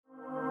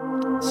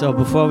So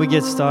before we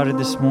get started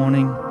this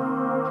morning,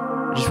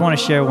 I just want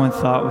to share one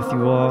thought with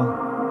you all,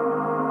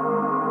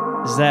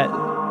 is that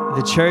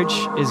the church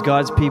is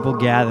God's people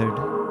gathered.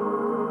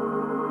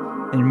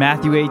 In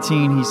Matthew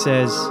 18, he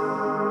says,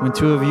 when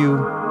two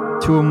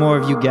or more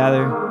of you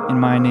gather in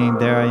my name,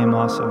 there I am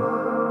also.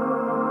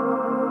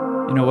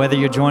 You know, whether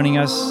you're joining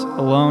us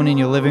alone in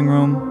your living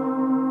room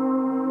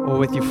or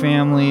with your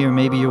family, or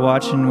maybe you're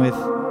watching with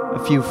a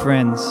few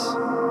friends,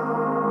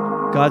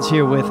 God's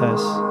here with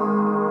us.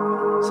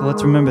 So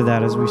let's remember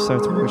that as we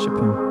start to worship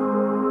Him.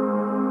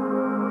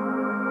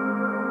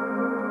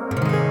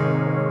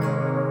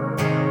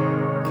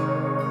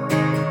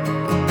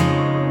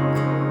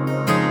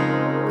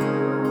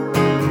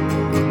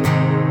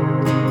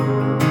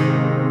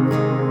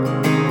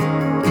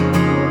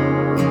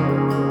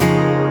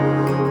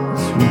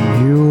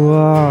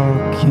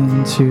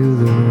 Into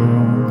the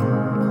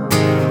room,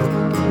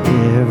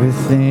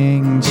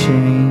 everything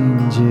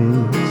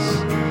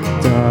changes.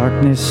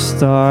 Darkness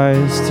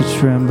starts to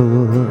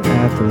tremble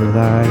at the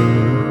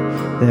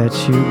light that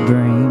you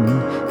bring.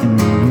 And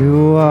when you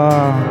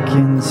walk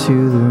into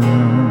the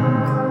room,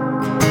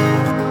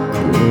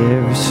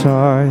 every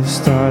star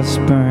starts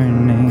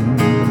burning.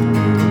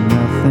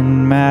 Nothing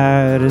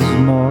matters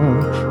more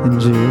than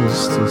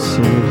just to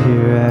sit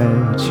here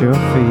at your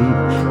feet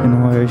and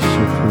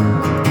worship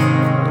you.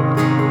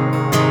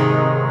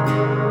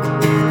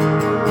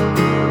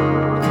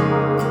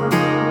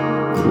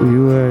 We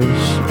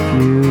worship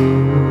you.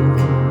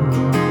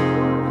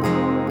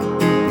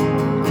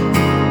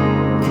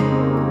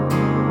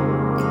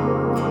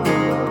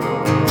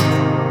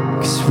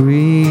 'Cause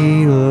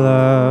we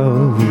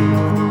love you,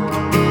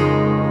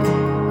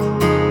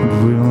 and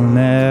we'll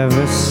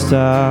never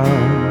stop.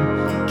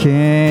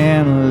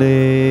 Can't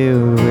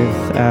live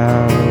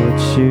without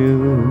you,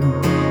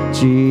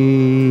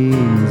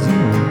 Jesus.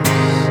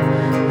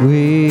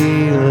 We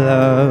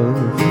love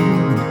you.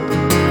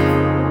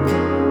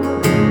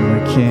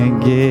 Can't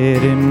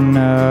get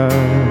enough.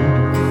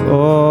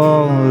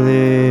 All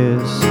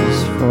this is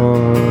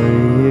for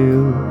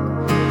you,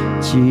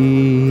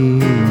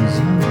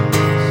 Jesus.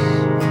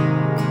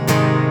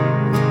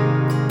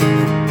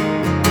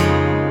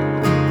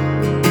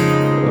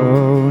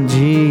 Oh,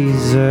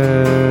 Jesus.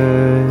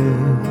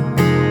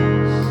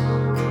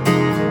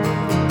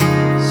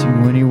 See,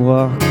 when you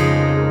walk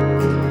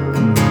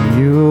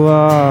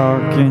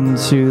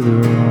into the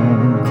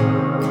room,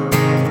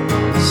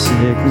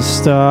 sickness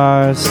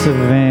starts to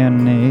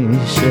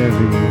vanish.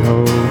 Every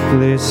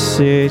hopeless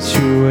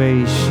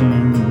situation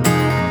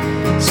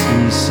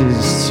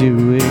ceases to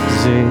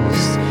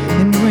exist.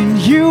 And when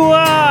you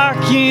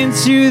walk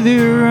into the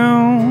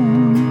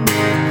room,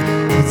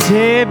 the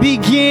dead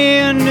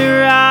begin to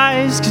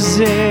rise, 'cause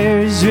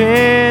there's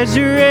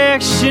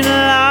resurrection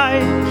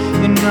life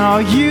in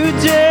all you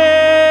do.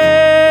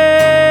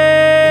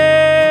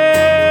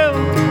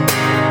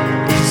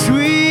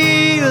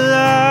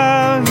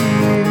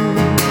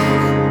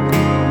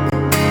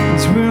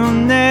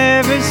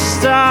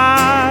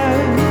 Stop.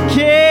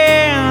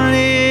 Can't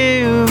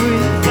live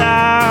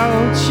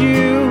without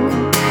you,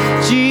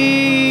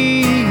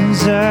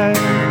 Jesus.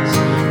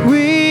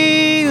 We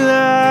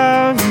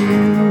love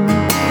you,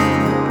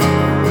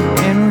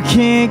 and we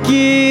can't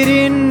get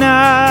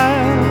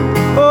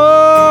enough.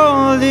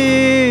 All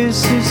this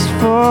is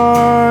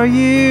for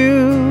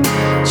you,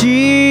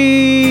 Jesus.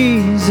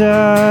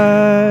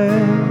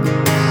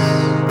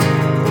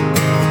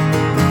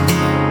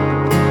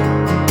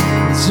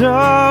 So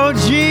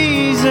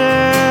Jesus,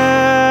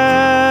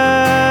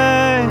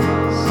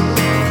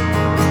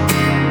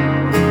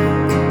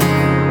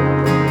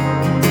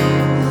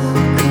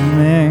 come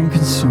and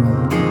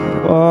consume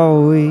all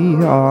we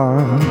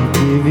are.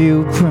 Give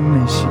you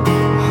permission.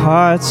 Our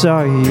hearts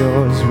are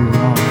yours. We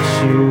want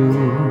you.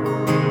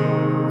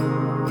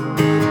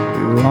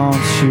 We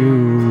want you.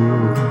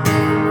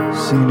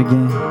 Sing it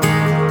again.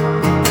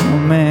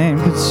 Come and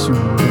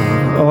consume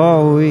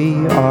all we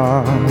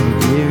are.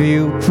 Give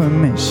you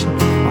permission.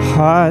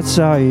 Hearts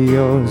are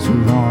yours, we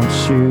want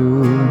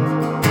you,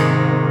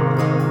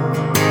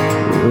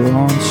 we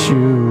want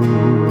you.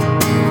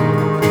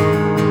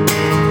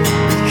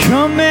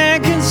 Come and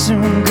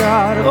consume,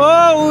 God,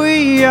 all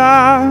we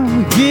are.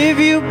 We give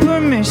you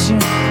permission.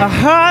 Our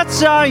hearts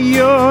are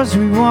yours,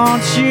 we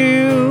want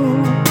you,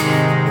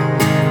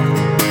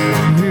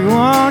 we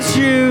want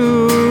you.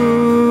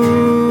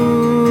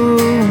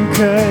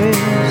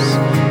 'Cause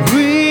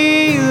we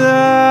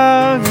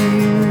love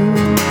you,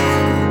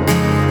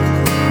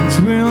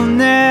 we'll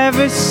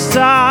never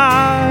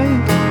stop.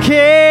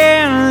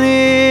 Can't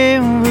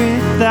live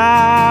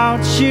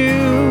without you,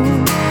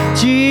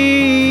 Jesus.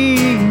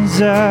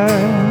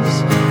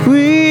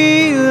 We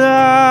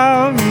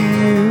love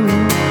you,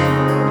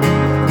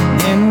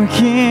 and we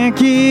can't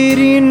get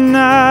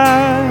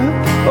enough.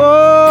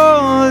 Oh,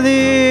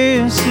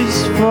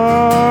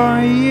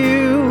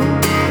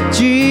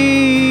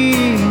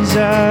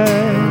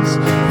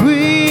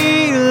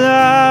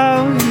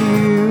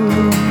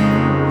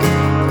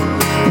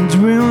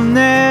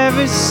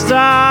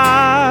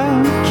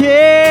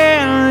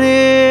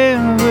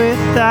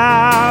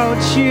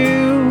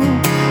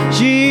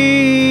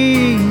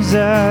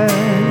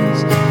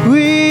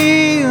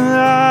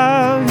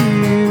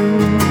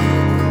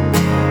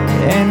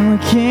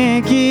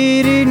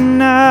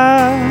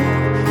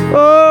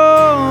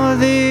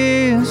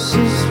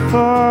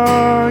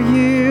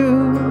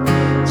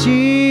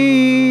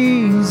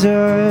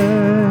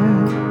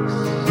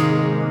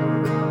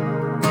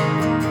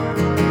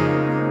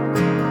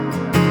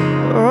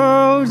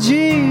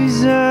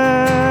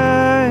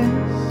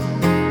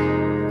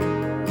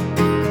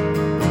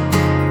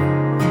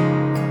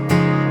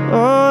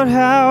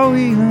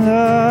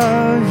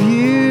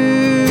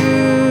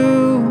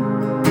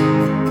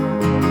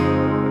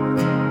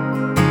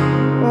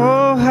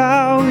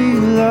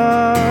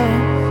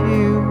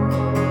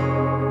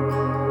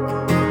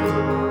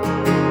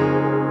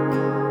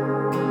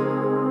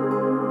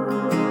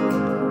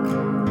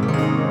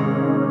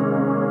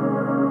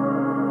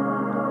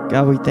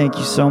 God, we thank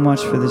you so much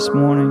for this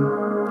morning.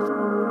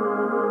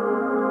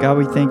 God,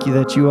 we thank you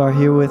that you are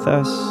here with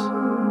us.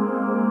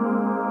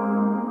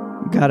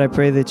 God, I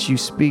pray that you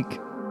speak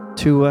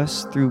to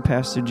us through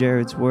Pastor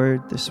Jared's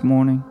word this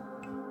morning.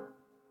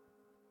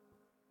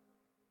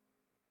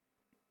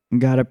 And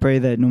God, I pray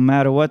that no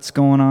matter what's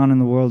going on in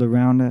the world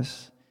around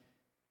us,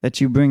 that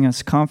you bring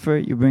us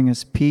comfort, you bring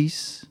us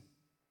peace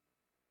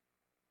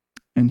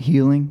and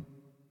healing.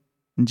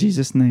 In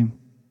Jesus' name,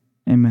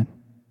 amen.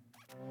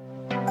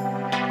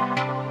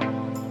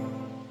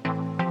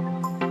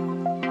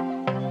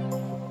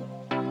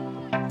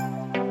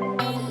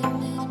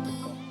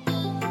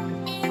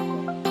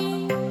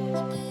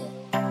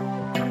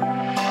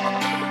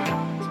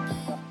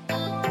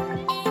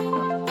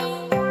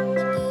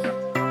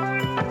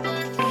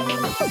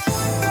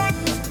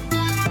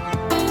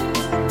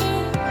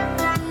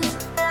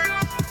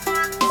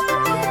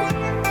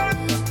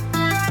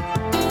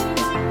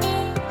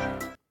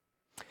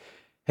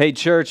 Hey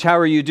church, how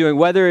are you doing?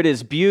 Whether it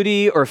is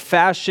beauty or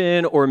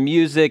fashion or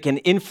music, an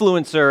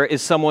influencer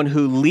is someone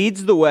who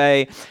leads the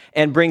way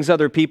and brings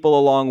other people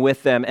along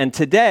with them. And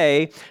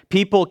today,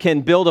 people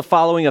can build a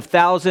following of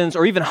thousands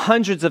or even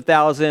hundreds of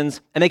thousands,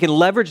 and they can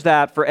leverage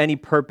that for any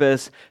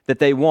purpose that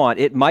they want.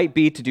 It might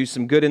be to do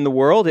some good in the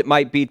world. It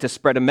might be to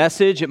spread a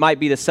message. It might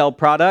be to sell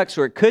products,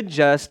 or it could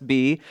just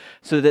be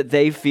so that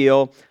they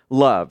feel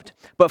loved.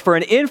 But for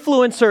an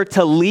influencer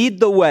to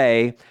lead the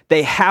way,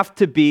 they have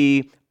to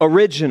be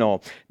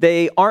original.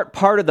 They aren't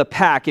part of the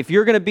pack. If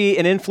you're going to be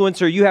an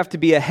influencer, you have to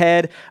be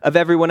ahead of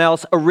everyone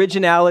else.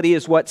 Originality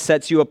is what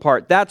sets you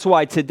apart. That's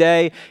why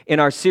today in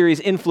our series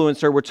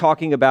Influencer, we're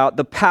talking about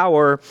the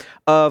power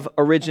of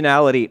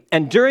originality.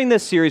 And during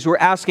this series, we're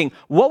asking,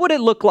 what would it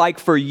look like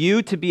for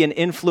you to be an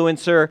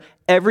influencer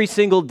every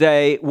single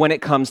day when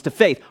it comes to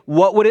faith?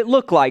 What would it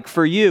look like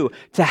for you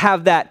to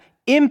have that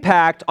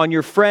impact on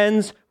your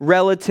friends,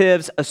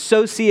 relatives,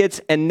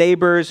 associates, and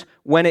neighbors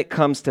when it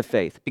comes to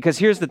faith? Because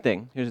here's the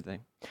thing.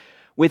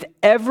 With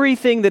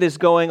everything that is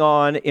going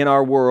on in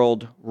our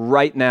world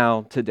right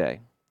now today,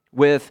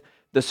 with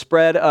the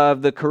spread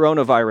of the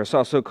coronavirus,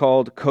 also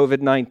called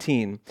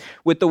COVID-19,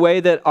 with the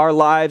way that our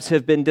lives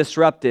have been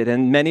disrupted,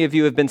 and many of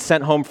you have been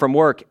sent home from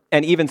work,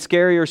 and even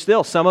scarier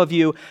still, some of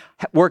you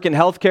work in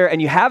healthcare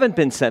and you haven't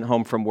been sent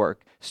home from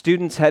work.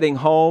 Students heading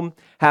home,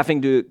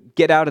 having to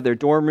get out of their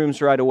dorm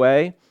rooms right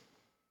away.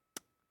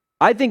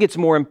 I think it's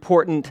more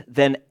important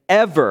than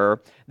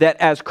ever that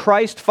as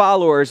Christ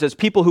followers, as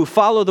people who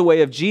follow the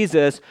way of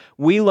Jesus,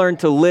 we learn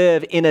to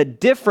live in a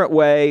different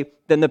way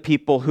than the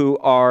people who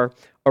are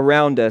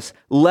around us.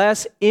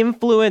 Less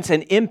influenced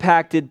and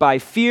impacted by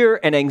fear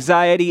and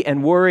anxiety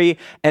and worry,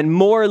 and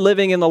more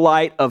living in the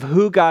light of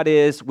who God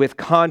is with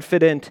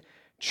confident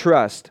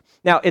trust.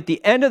 Now, at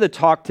the end of the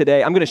talk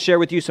today, I'm going to share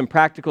with you some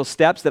practical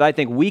steps that I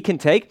think we can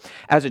take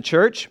as a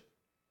church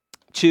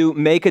to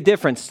make a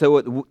difference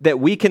so that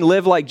we can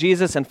live like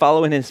Jesus and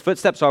follow in his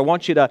footsteps. So I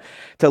want you to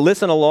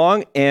listen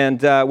along,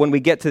 and when we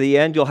get to the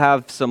end, you'll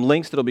have some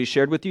links that'll be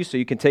shared with you so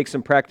you can take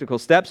some practical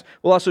steps.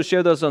 We'll also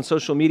share those on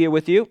social media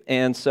with you,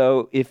 and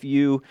so if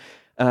you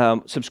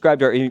subscribe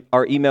to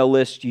our email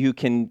list, you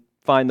can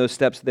find those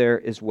steps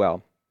there as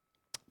well.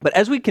 But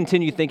as we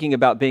continue thinking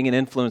about being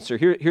an influencer,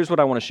 here's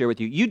what I want to share with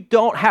you. You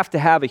don't have to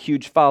have a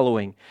huge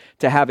following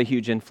to have a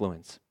huge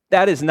influence.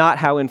 That is not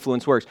how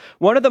influence works.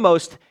 One of the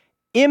most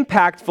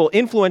impactful,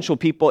 influential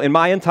people in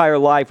my entire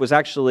life was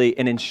actually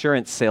an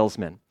insurance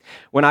salesman.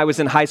 When I was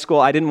in high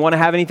school, I didn't want to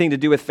have anything to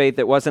do with faith.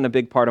 That wasn't a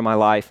big part of my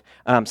life.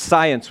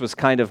 Science was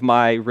kind of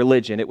my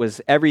religion. It was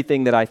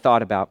everything that I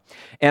thought about.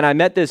 And I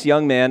met this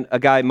young man, a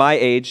guy my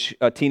age,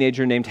 a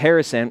teenager named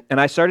Harrison, and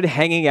I started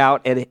hanging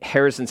out at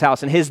Harrison's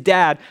house. And his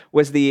dad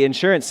was the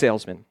insurance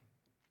salesman.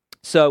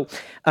 So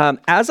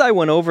as I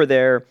went over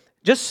there,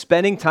 just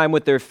spending time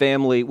with their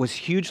family was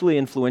hugely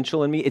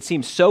influential in me. It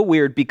seemed so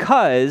weird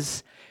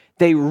because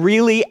they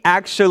really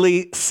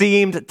actually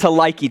seemed to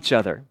like each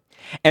other.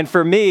 And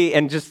for me,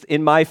 and just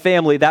in my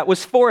family, that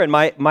was foreign.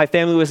 My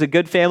family was a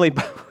good family,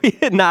 but we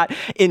did not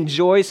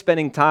enjoy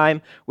spending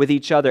time with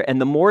each other.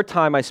 And the more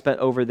time I spent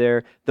over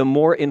there, the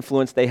more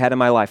influence they had in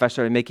my life. I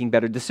started making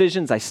better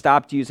decisions. I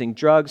stopped using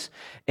drugs.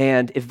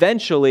 And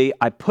eventually,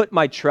 I put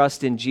my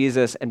trust in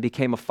Jesus and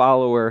became a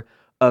follower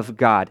of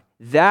God.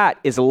 That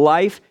is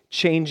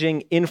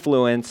life-changing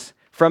influence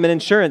from an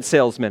insurance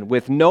salesman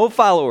with no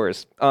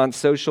followers on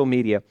social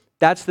media.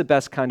 That's the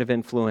best kind of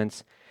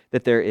influence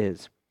that there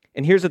is.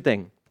 And here's the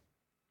thing.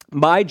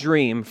 My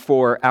dream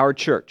for our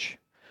church,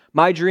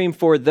 my dream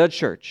for the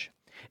church,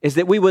 is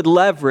that we would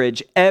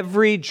leverage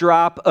every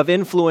drop of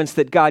influence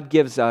that God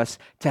gives us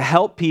to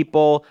help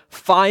people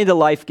find a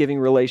life-giving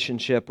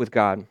relationship with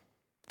God.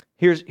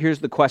 Here's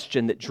the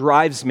question that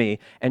drives me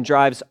and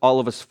drives all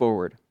of us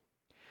forward.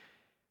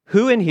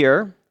 Who in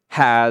here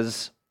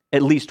has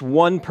at least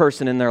one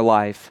person in their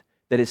life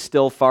that is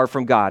still far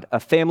from God? A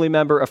family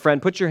member, a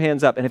friend? Put your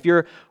hands up. And if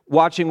you're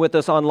watching with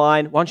us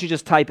online, why don't you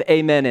just type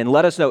amen in?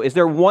 Let us know. Is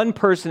there one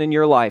person in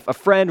your life, a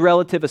friend,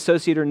 relative,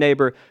 associate, or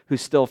neighbor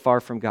who's still far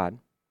from God?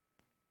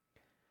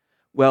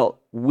 Well,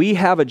 we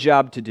have a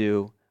job to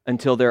do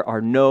until there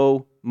are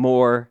no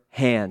more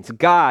hands.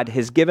 God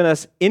has given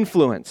us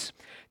influence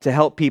to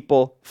help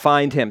people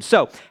find him.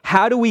 So,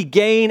 how do we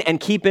gain and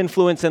keep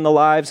influence in the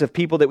lives of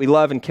people that we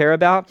love and care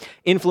about?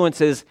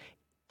 Influence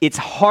it's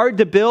hard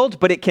to build,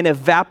 but it can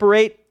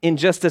evaporate in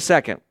just a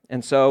second.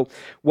 And so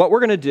what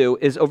we're going to do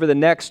is over the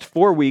next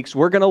 4 weeks,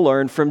 we're going to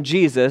learn from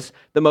Jesus,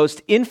 the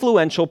most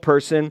influential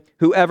person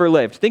who ever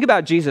lived. Think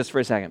about Jesus for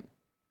a second.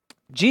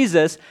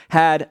 Jesus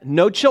had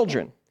no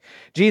children.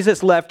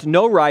 Jesus left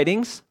no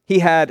writings. He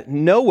had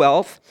no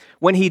wealth.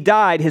 When he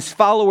died, his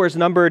followers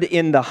numbered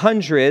in the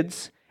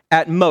hundreds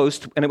at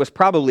most, and it was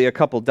probably a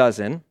couple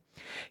dozen.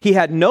 He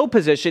had no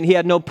position. He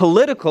had no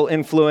political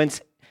influence.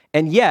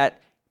 And yet,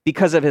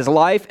 because of his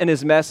life and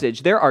his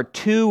message, there are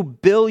 2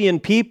 billion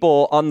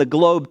people on the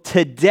globe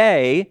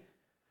today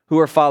who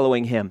are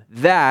following him.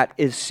 That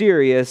is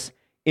serious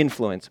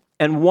influence.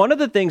 And one of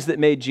the things that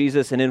made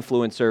Jesus an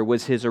influencer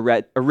was his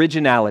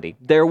originality.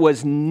 There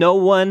was no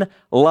one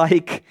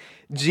like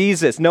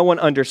Jesus. No one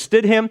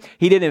understood him.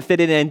 He didn't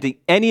fit into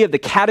any of the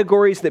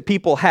categories that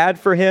people had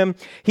for him.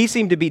 He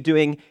seemed to be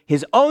doing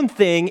his own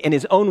thing in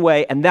his own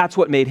way, and that's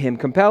what made him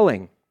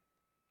compelling.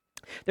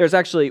 There's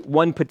actually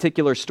one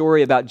particular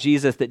story about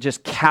Jesus that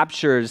just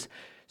captures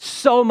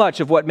so much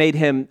of what made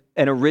him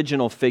an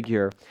original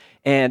figure.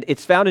 And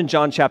it's found in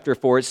John chapter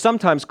 4. It's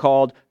sometimes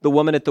called the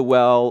woman at the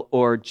well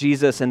or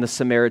Jesus and the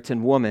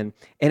Samaritan woman.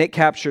 And it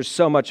captures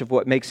so much of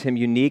what makes him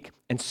unique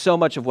and so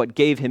much of what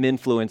gave him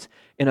influence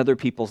in other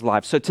people's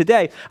lives. So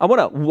today, I want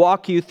to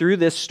walk you through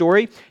this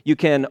story. You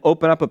can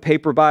open up a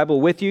paper Bible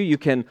with you. You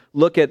can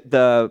look at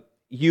the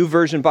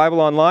YouVersion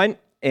Bible online.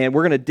 And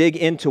we're going to dig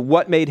into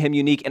what made him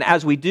unique. And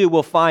as we do,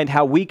 we'll find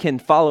how we can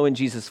follow in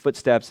Jesus'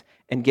 footsteps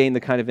and gain the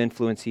kind of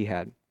influence he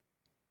had.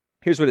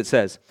 Here's what it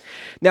says.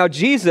 Now,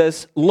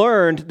 Jesus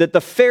learned that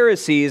the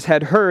Pharisees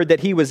had heard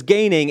that he was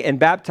gaining and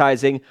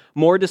baptizing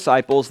more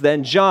disciples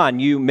than John.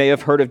 You may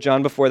have heard of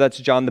John before. That's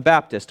John the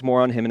Baptist.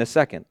 More on him in a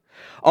second.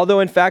 Although,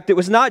 in fact, it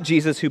was not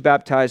Jesus who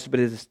baptized, but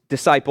his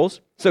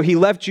disciples. So he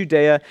left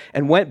Judea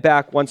and went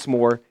back once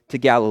more to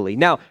Galilee.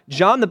 Now,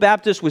 John the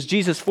Baptist was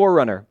Jesus'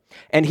 forerunner,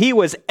 and he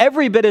was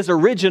every bit as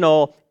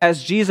original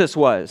as Jesus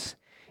was.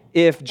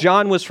 If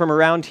John was from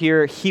around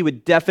here, he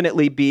would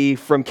definitely be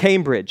from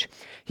Cambridge.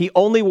 He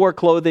only wore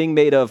clothing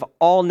made of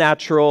all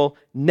natural,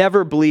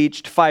 never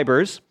bleached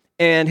fibers,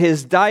 and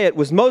his diet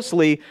was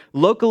mostly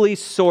locally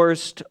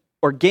sourced,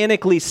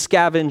 organically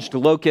scavenged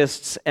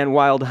locusts and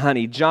wild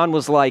honey. John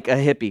was like a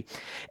hippie.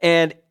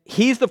 And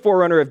he's the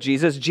forerunner of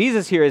Jesus.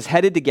 Jesus here is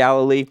headed to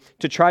Galilee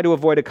to try to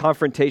avoid a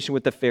confrontation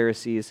with the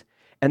Pharisees.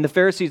 And the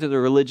Pharisees are the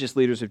religious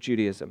leaders of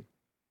Judaism.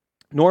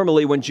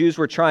 Normally, when Jews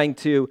were trying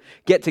to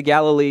get to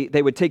Galilee,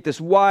 they would take this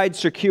wide,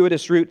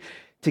 circuitous route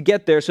to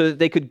get there so that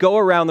they could go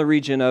around the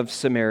region of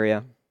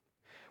Samaria,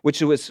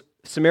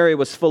 Samaria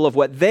was full of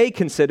what they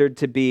considered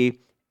to be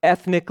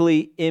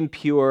ethnically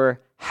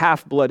impure,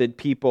 half-blooded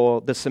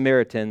people, the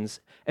Samaritans,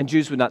 and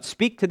Jews would not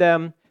speak to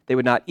them, they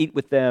would not eat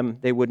with them,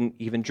 they wouldn't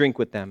even drink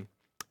with them.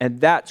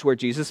 And that's where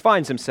Jesus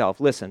finds himself.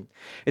 Listen,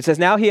 it says,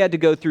 now he had to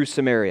go through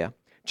Samaria.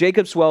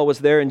 Jacob's well was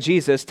there, and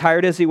Jesus,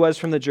 tired as he was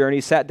from the journey,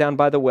 sat down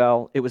by the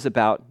well. It was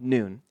about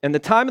noon. And the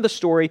time of the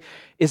story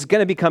is going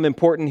to become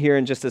important here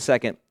in just a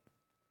second.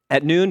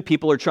 At noon,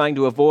 people are trying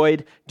to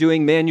avoid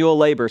doing manual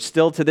labor.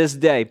 Still to this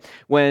day,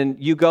 when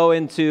you go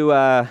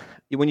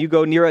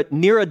near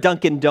a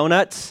Dunkin'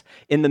 Donuts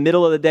in the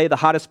middle of the day, the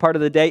hottest part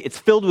of the day, it's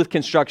filled with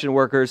construction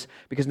workers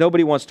because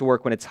nobody wants to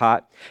work when it's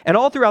hot. And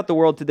all throughout the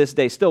world to this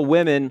day, still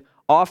women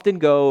often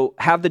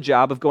have the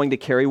job of going to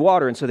carry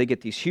water. And so they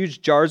get these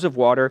huge jars of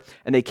water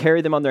and they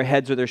carry them on their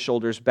heads or their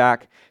shoulders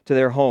back to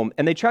their home.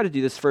 And they try to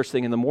do this first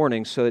thing in the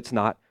morning so it's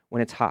not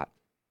when it's hot.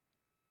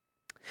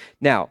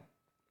 Now,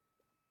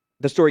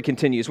 the story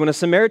continues. When a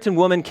Samaritan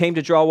woman came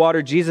to draw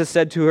water, Jesus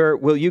said to her,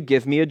 "Will you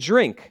give me a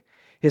drink?"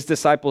 His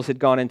disciples had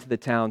gone into the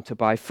town to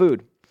buy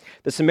food.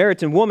 The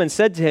Samaritan woman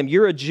said to him,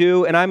 "You're a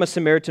Jew and I'm a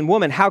Samaritan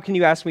woman. How can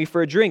you ask me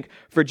for a drink?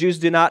 For Jews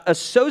do not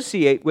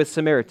associate with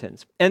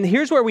Samaritans." And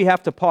here's where we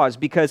have to pause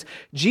because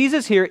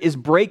Jesus here is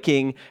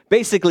breaking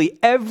basically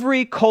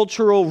every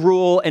cultural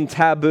rule and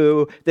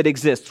taboo that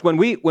exists. When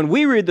we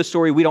read the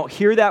story, we don't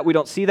hear that, we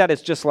don't see that.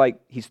 It's just like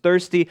he's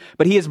thirsty,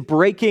 but he is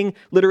breaking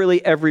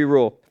literally every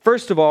rule.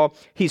 First of all,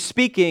 he's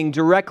speaking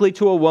directly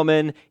to a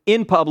woman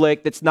in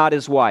public that's not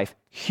his wife.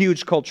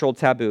 Huge cultural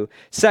taboo.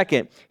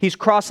 Second, he's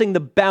crossing the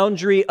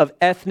boundary of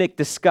ethnic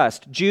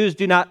disgust. Jews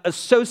do not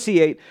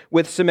associate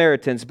with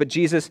Samaritans, but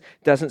Jesus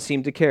doesn't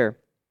seem to care.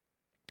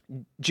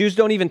 Jews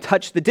don't even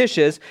touch the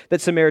dishes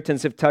that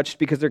Samaritans have touched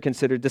because they're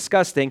considered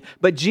disgusting,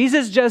 but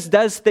Jesus just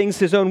does things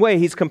his own way.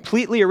 He's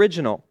completely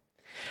original.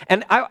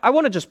 And I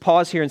want to just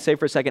pause here and say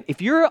for a second,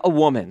 if you're a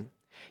woman,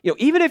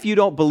 even if you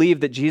don't believe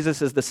that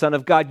Jesus is the Son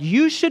of God,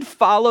 you should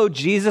follow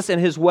Jesus and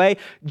his way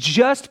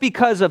just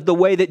because of the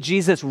way that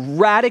Jesus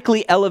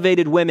radically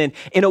elevated women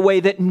in a way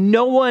that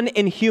no one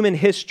in human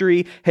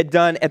history had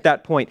done at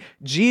that point.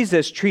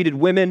 Jesus treated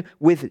women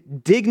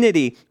with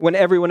dignity when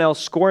everyone else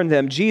scorned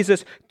them.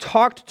 Jesus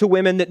talked to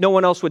women that no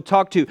one else would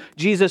talk to.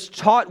 Jesus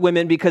taught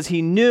women because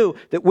he knew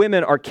that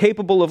women are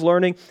capable of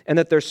learning and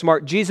that they're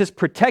smart. Jesus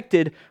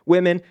protected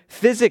women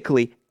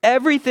physically.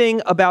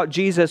 Everything about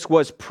Jesus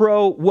was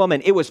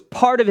pro-woman. It was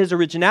part of his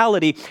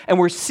originality, and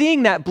we're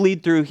seeing that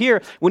bleed through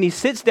here when he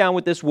sits down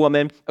with this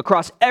woman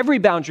across every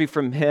boundary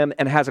from him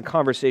and has a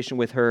conversation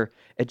with her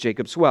at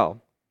Jacob's well.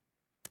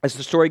 As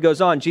the story goes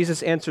on,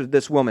 Jesus answered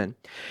this woman,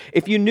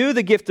 "If you knew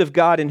the gift of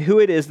God and who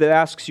it is that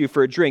asks you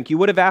for a drink, you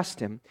would have asked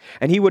him,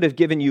 and he would have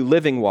given you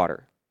living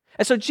water."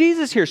 And so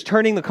Jesus here is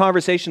turning the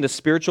conversation to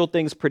spiritual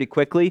things pretty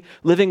quickly.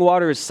 Living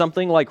water is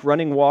something like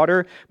running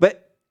water,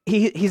 but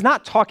he's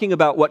not talking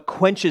about what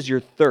quenches your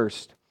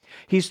thirst.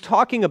 He's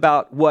talking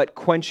about what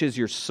quenches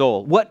your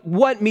soul,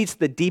 what meets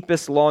the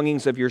deepest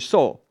longings of your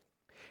soul.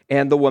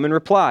 And the woman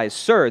replies,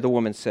 "Sir," the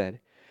woman said,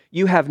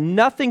 "you have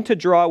nothing to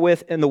draw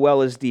with and the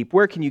well is deep.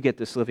 Where can you get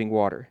this living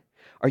water?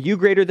 Are you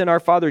greater than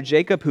our father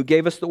Jacob, who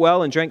gave us the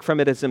well and drank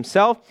from it as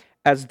himself,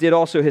 as did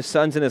also his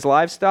sons and his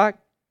livestock?"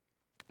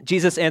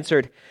 Jesus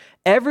answered,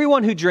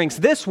 "Everyone who drinks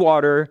this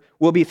water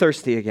will be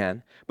thirsty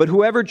again, but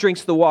whoever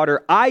drinks the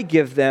water I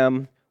give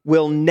them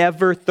will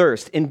never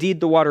thirst. Indeed,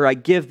 the water I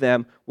give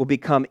them will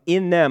become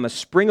in them a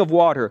spring of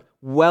water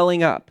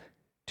welling up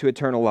to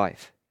eternal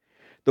life."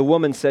 The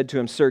woman said to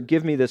him, "Sir,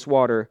 give me this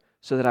water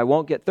so that I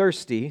won't get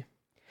thirsty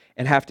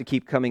and have to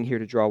keep coming here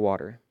to draw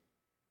water."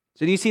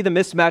 So do you see the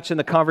mismatch in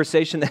the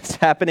conversation that's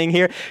happening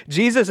here?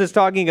 Jesus is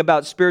talking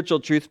about spiritual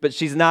truth, but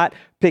she's not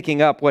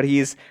picking up what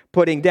he's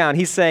putting down.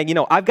 He's saying,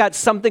 I've got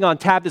something on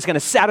tap that's going to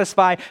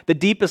satisfy the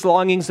deepest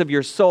longings of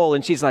your soul.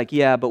 And she's like,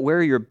 "Yeah, but where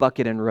are your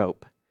bucket and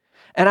rope?"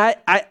 And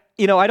I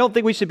don't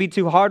think we should be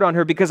too hard on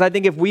her, because I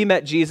think if we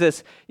met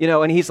Jesus,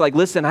 and he's like,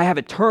 "Listen, I have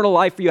eternal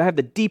life for you. I have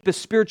the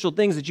deepest spiritual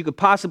things that you could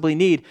possibly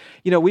need."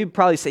 We'd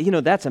probably say,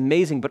 "That's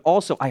amazing. But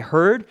also I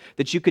heard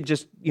that you could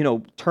just,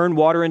 turn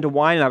water into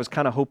wine. And I was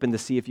kind of hoping to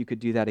see if you could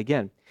do that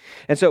again."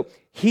 And so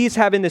he's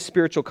having this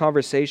spiritual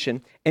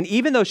conversation. And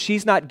even though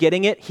she's not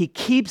getting it, he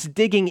keeps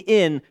digging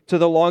in to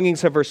the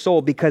longings of her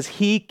soul because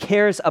he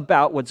cares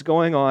about what's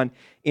going on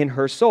in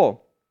her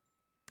soul.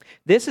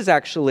 This is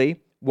actually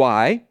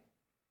why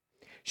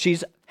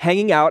she's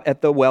hanging out at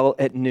the well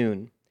at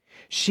noon.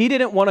 She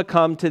didn't want to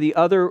come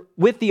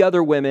with the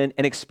other women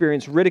and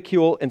experience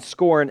ridicule and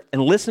scorn,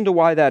 and listen to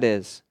why that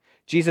is.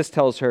 Jesus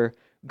tells her,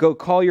 "Go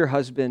call your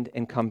husband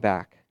and come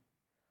back."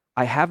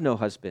 "I have no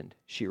husband,"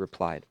 she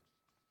replied.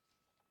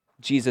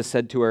 Jesus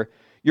said to her,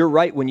 "You're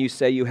right when you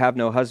say you have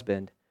no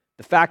husband.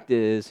 The fact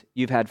is,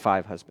 you've had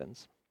 5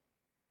 husbands.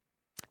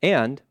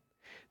 And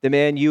the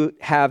man you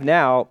have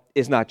now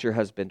is not your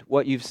husband.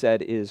 What you've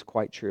said is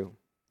quite true."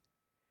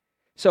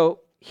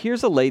 So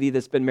here's a lady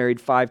that's been married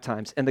 5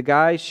 times, and the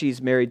guy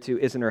she's married to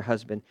isn't her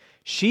husband.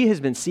 She has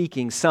been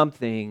seeking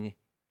something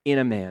in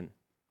a man.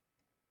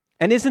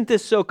 And isn't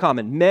this so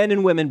common? Men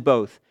and women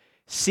both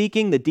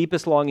seeking the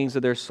deepest longings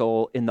of their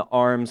soul in the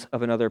arms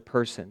of another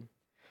person.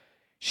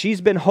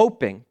 She's been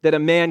hoping that a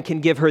man can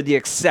give her the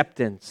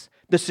acceptance,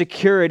 the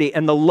security,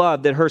 and the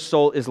love that her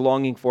soul is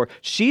longing for.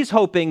 She's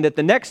hoping that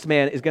the next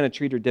man is going to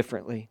treat her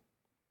differently.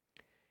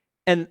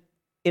 And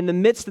in the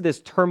midst of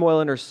this turmoil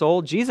in her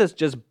soul, Jesus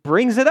just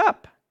brings it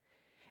up.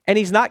 And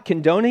he's not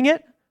condoning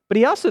it, but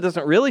he also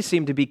doesn't really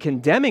seem to be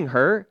condemning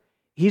her.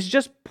 He's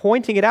just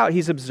pointing it out.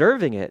 He's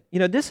observing it.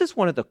 This is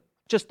one of the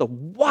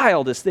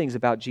wildest things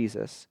about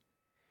Jesus.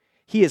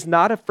 He is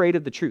not afraid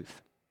of the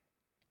truth,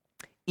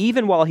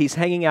 even while he's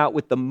hanging out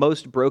with the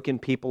most broken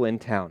people in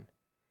town.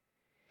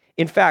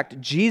 In fact,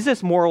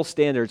 Jesus' moral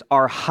standards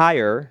are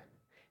higher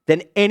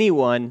than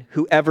anyone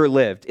who ever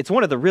lived. It's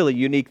one of the really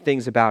unique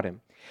things about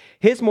him.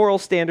 His moral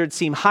standards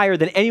seem higher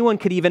than anyone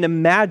could even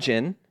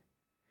imagine.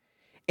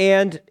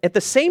 And at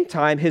the same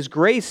time, his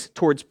grace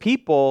towards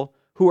people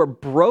who are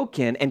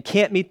broken and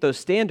can't meet those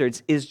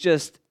standards is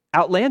just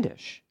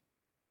outlandish.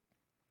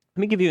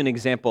 Let me give you an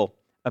example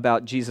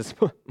about Jesus'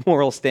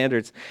 moral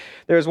standards.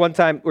 There was one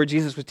time where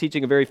Jesus was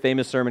teaching a very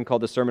famous sermon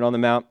called the Sermon on the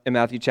Mount in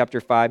Matthew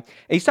chapter 5. And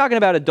he's talking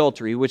about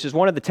adultery, which is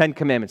one of the 10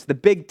 commandments, the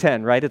big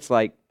 10, right? It's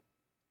like,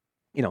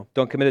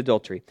 don't commit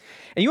adultery.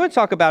 And you want to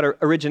talk about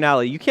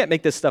originality. You can't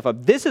make this stuff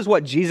up. This is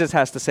what Jesus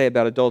has to say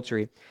about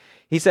adultery.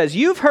 He says,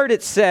 "You've heard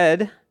it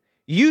said,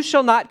 'You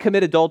shall not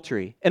commit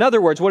adultery.'" In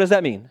other words, what does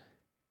that mean?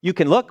 You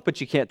can look,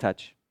 but you can't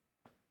touch.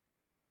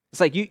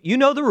 It's like, you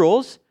know the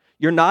rules.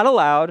 You're not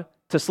allowed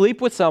to sleep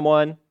with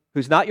someone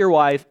who's not your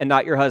wife and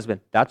not your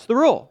husband. That's the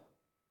rule.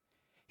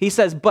 He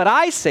says, "But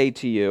I say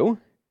to you,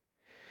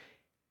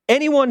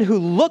 anyone who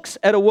looks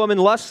at a woman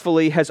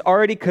lustfully has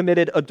already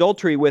committed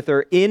adultery with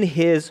her in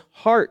his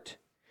heart."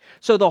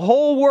 So the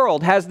whole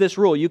world has this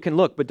rule. You can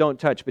look, but don't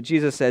touch. But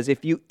Jesus says,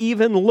 if you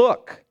even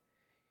look,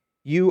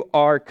 you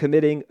are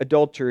committing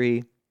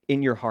adultery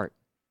in your heart.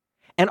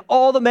 And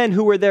all the men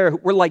who were there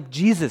were like,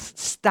 Jesus,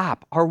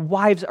 stop. Our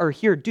wives are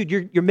here.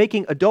 Dude, you're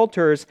making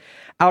adulterers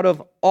out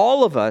of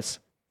all of us.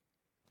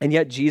 And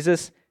yet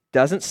Jesus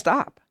doesn't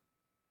stop.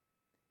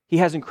 He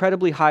has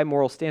incredibly high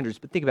moral standards.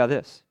 But think about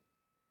this.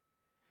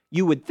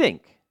 You would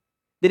think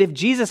that if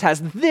Jesus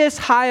has this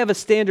high of a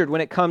standard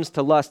when it comes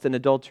to lust and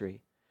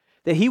adultery,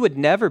 that he would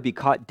never be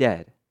caught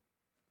dead,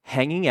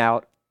 hanging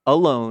out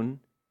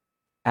alone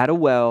at a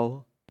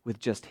well with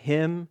just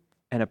him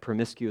and a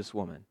promiscuous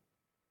woman.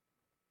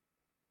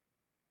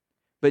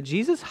 But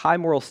Jesus' high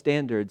moral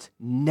standards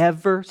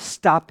never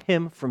stop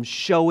him from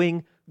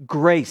showing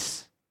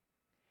grace.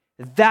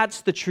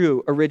 That's the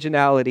true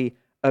originality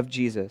of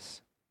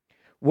Jesus.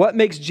 What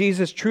makes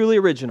Jesus truly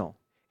original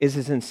is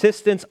his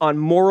insistence on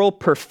moral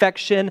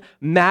perfection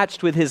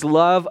matched with his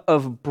love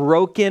of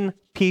broken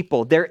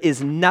people. There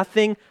is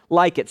nothing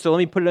like it. So let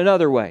me put it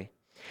another way.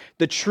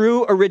 The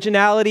true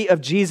originality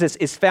of Jesus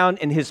is found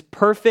in his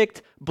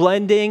perfect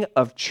blending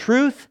of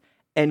truth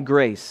and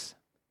grace.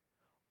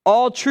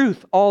 All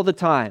truth all the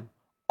time.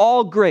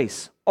 All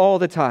grace all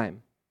the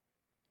time.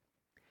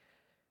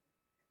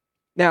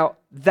 Now,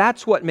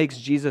 that's what makes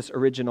Jesus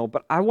original,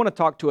 but I want to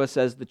talk to us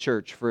as the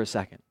church for a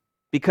second,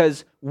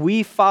 because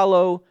we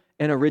follow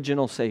an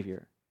original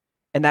Savior,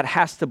 and that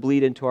has to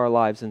bleed into our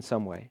lives in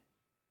some way.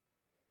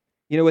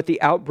 You know, with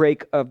the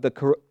outbreak of the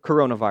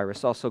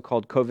coronavirus, also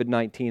called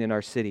COVID-19 in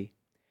our city,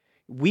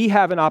 we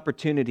have an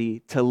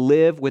opportunity to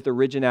live with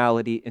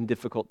originality in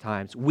difficult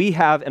times. We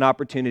have an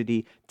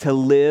opportunity to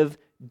live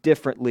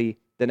differently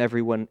than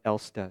everyone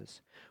else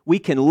does. We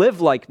can live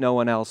like no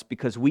one else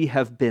because we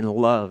have been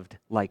loved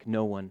like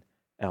no one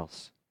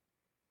else.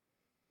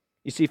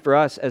 You see, for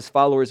us as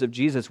followers of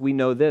Jesus, we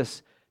know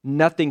this: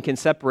 nothing can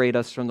separate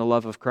us from the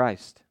love of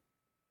Christ.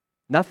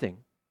 Nothing.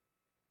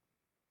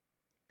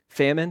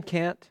 Famine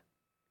can't.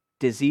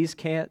 Disease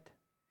can't.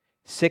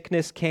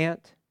 Sickness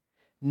can't.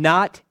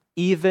 Not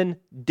even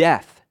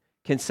death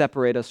can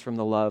separate us from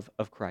the love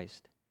of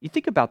Christ. You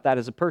think about that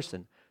as a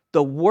person.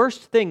 The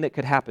worst thing that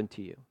could happen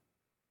to you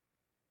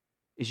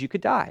is you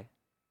could die.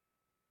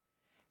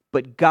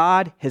 But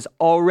God has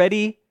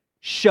already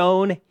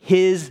shown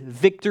his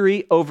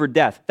victory over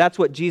death. That's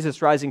what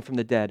Jesus rising from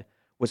the dead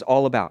was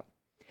all about.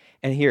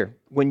 And here,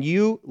 when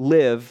you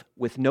live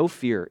with no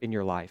fear in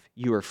your life,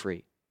 you are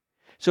free.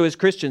 So as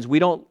Christians,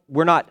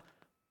 we're not,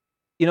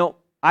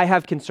 I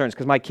have concerns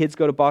because my kids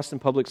go to Boston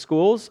Public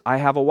Schools. I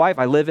have a wife.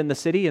 I live in the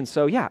city. And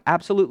so, yeah,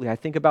 absolutely. I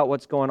think about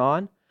what's going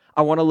on.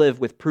 I want to live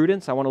with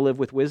prudence. I want to live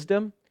with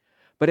wisdom.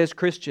 But as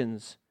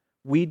Christians,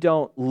 we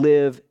don't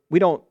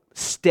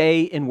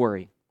stay in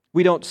worry.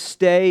 We don't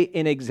stay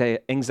in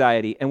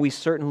anxiety, and we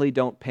certainly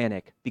don't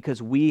panic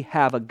because we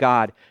have a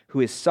God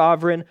who is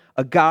sovereign,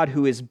 a God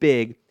who is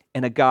big,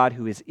 and a God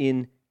who is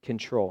in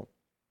control.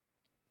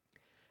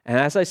 And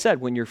as I said,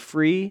 when you're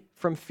free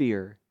from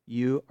fear,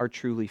 you are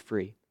truly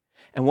free.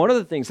 And one of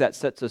the things that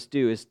sets us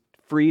do is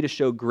free to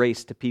show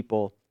grace to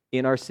people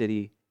in our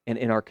city and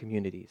in our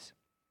communities.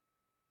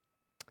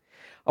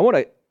 I want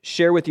to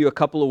share with you a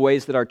couple of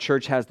ways that our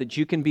church has that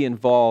you can be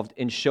involved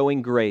in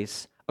showing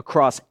grace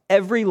across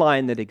every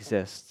line that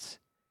exists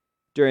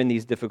during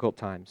these difficult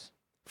times.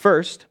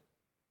 First,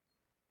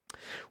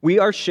 we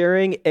are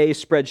sharing a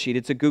spreadsheet.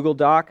 It's a Google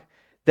Doc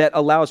that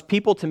allows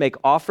people to make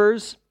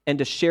offers and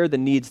to share the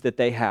needs that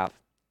they have.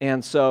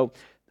 And so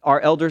our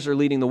elders are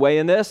leading the way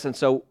in this. And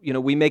so,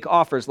 we make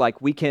offers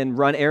like we can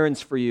run errands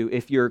for you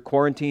if you're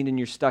quarantined and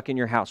you're stuck in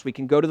your house. We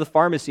can go to the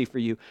pharmacy for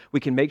you. We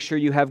can make sure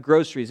you have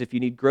groceries if you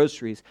need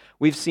groceries.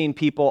 We've seen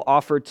people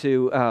offer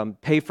to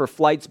pay for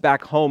flights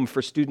back home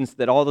for students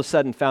that all of a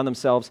sudden found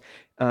themselves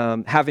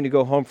having to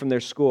go home from their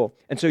school.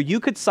 And so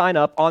you could sign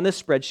up on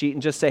this spreadsheet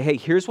and just say, hey,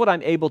 here's what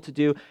I'm able to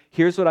do.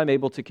 Here's what I'm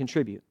able to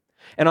contribute.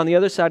 And on the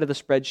other side of the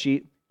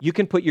spreadsheet, you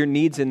can put your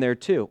needs in there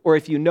too. Or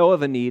if you know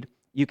of a need,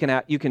 you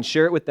can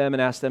share it with them and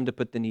ask them to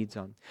put the needs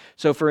on.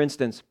 So for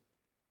instance,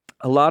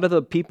 a lot of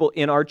the people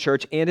in our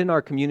church and in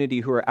our community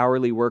who are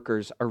hourly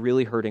workers are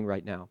really hurting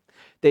right now.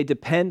 They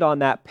depend on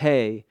that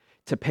pay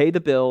to pay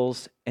the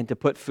bills and to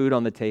put food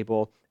on the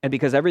table. And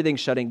because everything's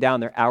shutting down,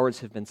 their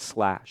hours have been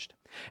slashed.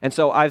 And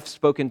so I've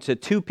spoken to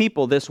 2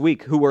 people this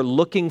week who were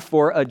looking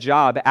for a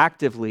job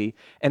actively.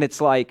 And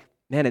it's like,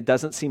 man, it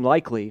doesn't seem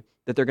likely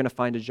that they're going to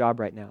find a job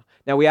right now.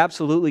 Now, we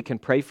absolutely can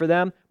pray for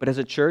them, but as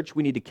a church,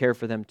 we need to care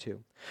for them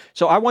too.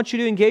 So I want you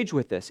to engage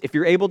with this. If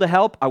you're able to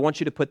help, I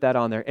want you to put that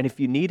on there. And if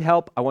you need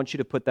help, I want you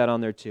to put that on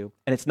there too.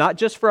 And it's not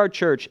just for our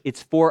church,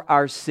 it's for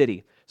our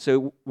city.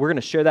 So we're going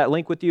to share that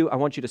link with you. I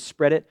want you to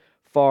spread it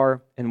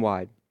far and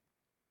wide.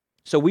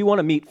 So we want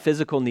to meet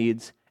physical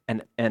needs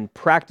and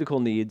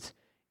practical needs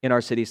in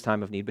our city's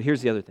time of need. But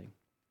here's the other thing.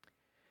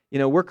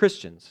 We're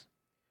Christians,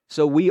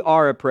 so we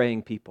are a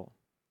praying people.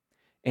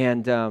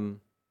 And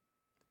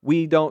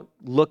we don't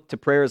look to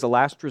prayer as a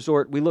last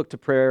resort. We look to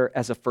prayer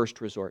as a first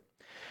resort.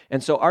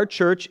 And so our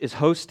church is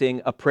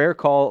hosting a prayer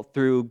call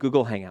through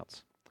Google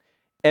Hangouts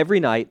every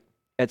night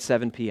at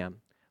 7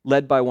 p.m.,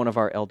 led by one of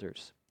our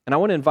elders. And I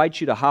want to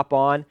invite you to hop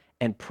on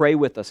and pray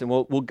with us. And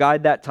we'll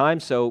guide that time,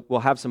 so we'll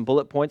have some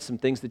bullet points, some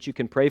things that you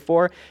can pray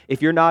for.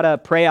 If you're not a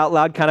pray out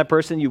loud kind of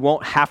person, you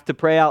won't have to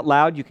pray out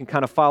loud. You can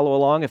kind of follow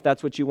along if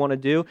that's what you want to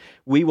do.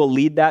 We will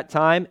lead that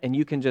time, and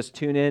you can just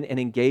tune in and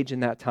engage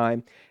in that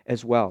time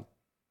as well.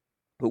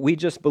 But we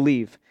just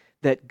believe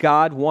that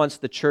God wants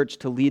the church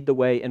to lead the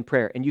way in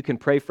prayer. And you can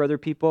pray for other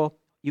people.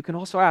 You can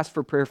also ask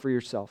for prayer for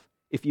yourself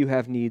if you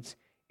have needs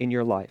in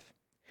your life.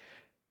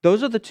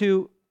 Those are the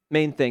two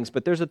main things,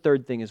 but there's a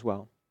third thing as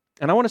well.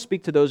 And I want to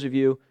speak to those of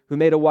you who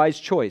made a wise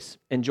choice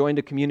and joined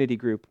a community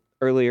group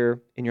earlier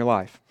in your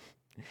life,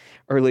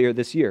 earlier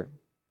this year.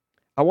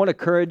 I want to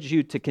encourage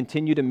you to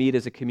continue to meet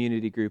as a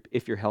community group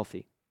if you're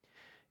healthy.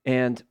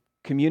 And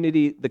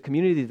the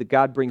community that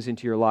God brings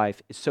into your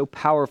life is so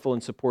powerful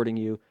in supporting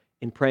you,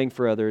 in praying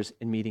for others,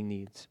 and meeting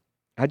needs.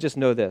 I just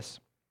know this.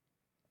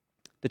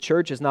 The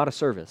church is not a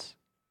service.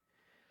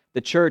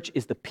 The church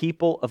is the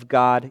people of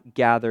God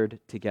gathered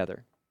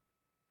together.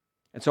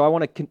 And so I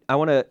want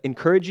to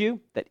encourage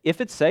you that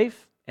if it's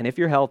safe and if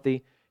you're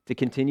healthy, to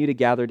continue to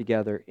gather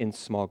together in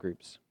small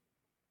groups.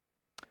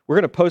 We're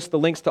going to post the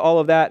links to all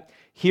of that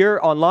here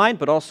online,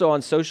 but also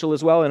on social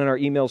as well and in our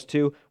emails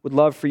too. Would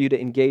love for you to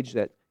engage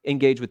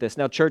with this.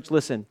 Now, church,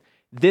 listen.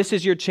 This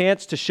is your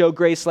chance to show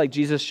grace like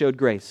Jesus showed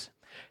grace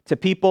to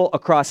people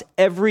across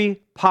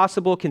every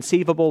possible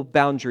conceivable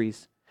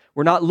boundaries.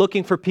 We're not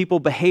looking for people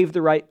to behave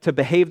the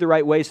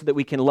right way so that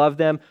we can love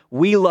them.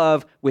 We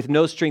love with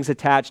no strings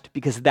attached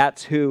because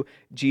that's who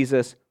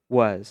Jesus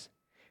was.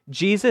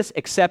 Jesus'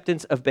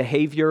 acceptance of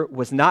behavior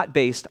was not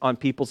based on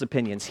people's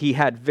opinions. He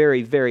had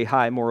very, very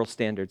high moral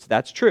standards.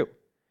 That's true.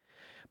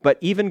 But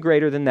even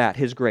greater than that,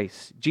 his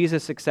grace,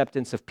 Jesus'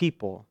 acceptance of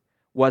people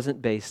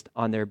wasn't based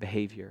on their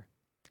behavior.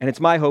 And it's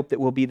my hope that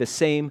we'll be the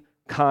same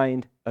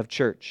kind of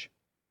church.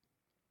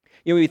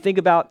 You know, when you think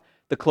about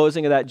the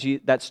closing of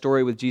that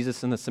story with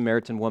Jesus and the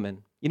Samaritan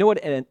woman, you know what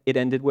it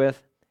ended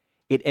with?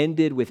 It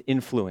ended with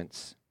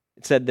influence.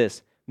 It said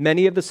this: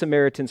 many of the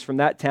Samaritans from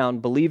that town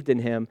believed in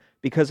him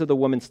because of the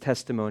woman's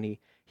testimony.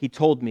 He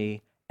told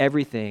me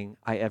everything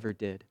I ever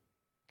did.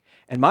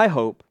 And my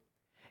hope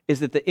is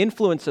that the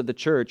influence of the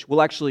church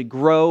will actually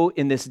grow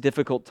in this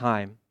difficult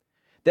time.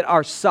 That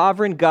our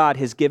sovereign God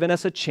has given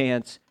us a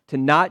chance to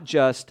not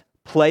just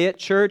play at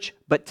church,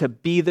 but to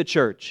be the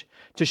church,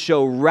 to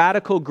show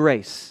radical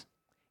grace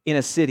in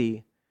a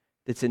city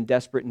that's in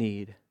desperate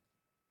need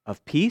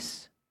of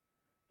peace,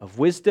 of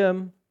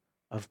wisdom,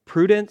 of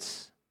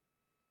prudence,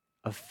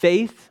 of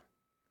faith,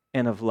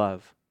 and of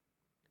love.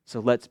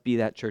 So let's be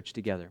that church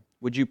together.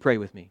 Would you pray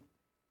with me?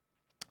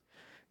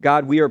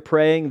 God, we are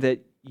praying that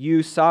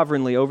you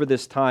sovereignly over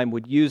this time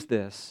would use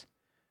this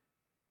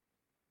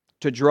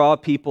to draw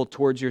people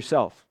towards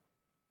yourself.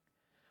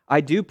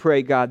 I do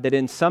pray, God, that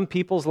in some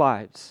people's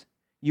lives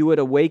you would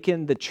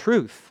awaken the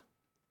truth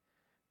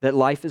that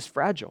life is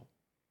fragile,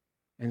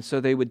 and so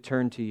they would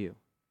turn to you.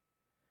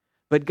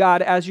 But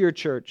God, as your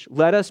church,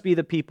 let us be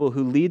the people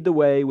who lead the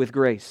way with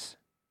grace,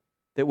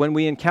 that when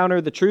we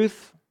encounter the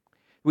truth,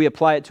 we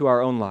apply it to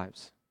our own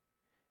lives,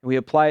 and we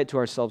apply it to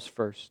ourselves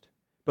first.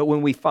 But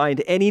when we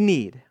find any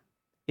need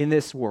in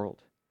this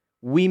world,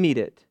 we meet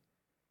it,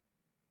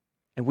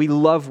 and we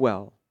love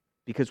well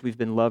because we've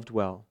been loved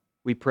well.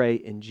 We pray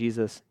in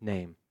Jesus'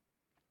 name.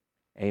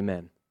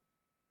 Amen.